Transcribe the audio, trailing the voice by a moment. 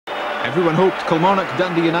Everyone hoped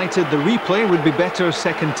Kilmarnock-Dundee United, the replay, would be better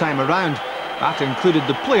second time around. That included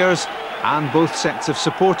the players and both sets of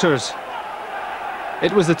supporters.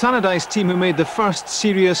 It was the Tannadice team who made the first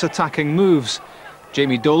serious attacking moves.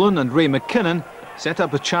 Jamie Dolan and Ray McKinnon set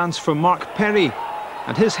up a chance for Mark Perry,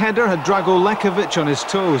 and his header had Drago Lekovic on his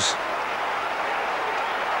toes.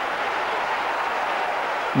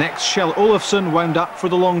 Next, Kjell Olofsson wound up for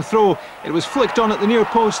the long throw. It was flicked on at the near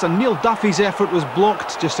post and Neil Duffy's effort was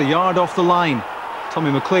blocked just a yard off the line.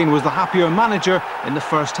 Tommy McLean was the happier manager in the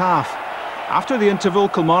first half. After the interval,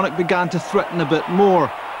 Kilmarnock began to threaten a bit more.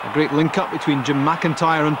 A great link-up between Jim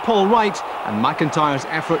McIntyre and Paul Wright, and McIntyre's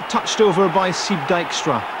effort touched over by Sieb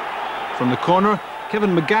Dijkstra. From the corner,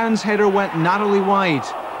 Kevin McGowan's header went narrowly wide.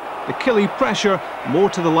 The Killie pressure more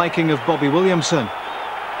to the liking of Bobby Williamson.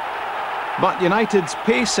 But United's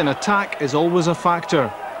pace in attack is always a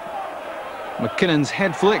factor. McKinnon's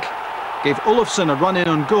head flick gave Olofsson a run-in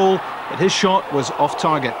on goal, but his shot was off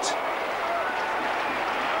target.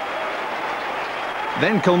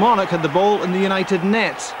 Then Kilmarnock had the ball in the United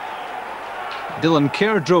net. Dylan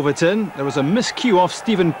Kerr drove it in. There was a miscue off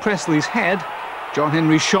Stephen Presley's head. John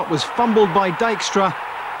Henry's shot was fumbled by Dijkstra,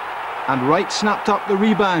 and Wright snapped up the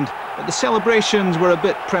rebound, but the celebrations were a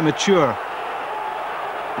bit premature.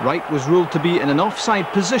 Wright was ruled to be in an offside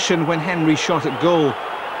position when Henry shot at goal.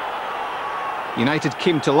 United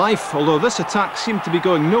came to life, although this attack seemed to be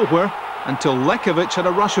going nowhere until Lekovic had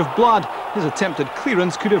a rush of blood. His attempted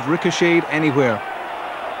clearance could have ricocheted anywhere.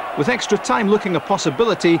 With extra time looking a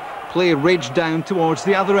possibility, play raged down towards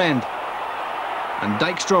the other end, and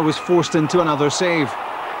Dijkstra was forced into another save.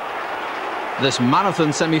 This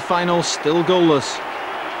marathon semi-final still goalless.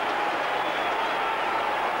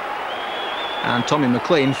 And Tommy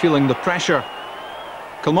McLean feeling the pressure.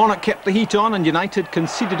 Kilmarnock kept the heat on and United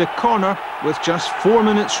conceded a corner with just 4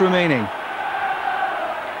 minutes remaining.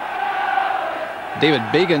 David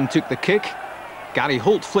Bagan took the kick. Gary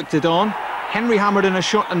Holt flicked it on. Henry hammered in a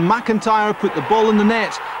shot and McIntyre put the ball in the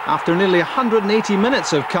net. After nearly 180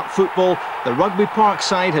 minutes of cup football, the Rugby Park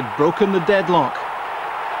side had broken the deadlock.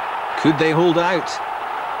 Could they hold out?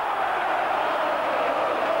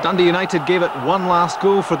 Dundee United gave it one last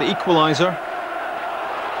go for the equaliser.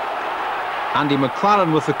 Andy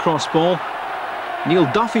McLaren with the cross ball. Neil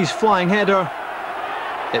Duffy's flying header.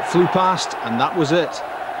 It flew past and that was it.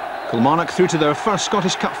 Kilmarnock through to their first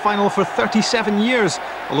Scottish Cup final for 37 years,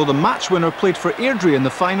 although the match winner played for Airdrie in the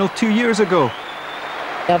final 2 years ago.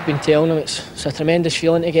 I've been telling them it's a tremendous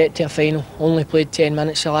feeling to get to a final. Only played 10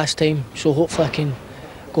 minutes the last time, so hopefully I can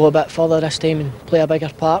go a bit further this time and play a bigger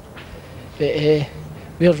part. But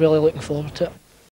we're really looking forward to it.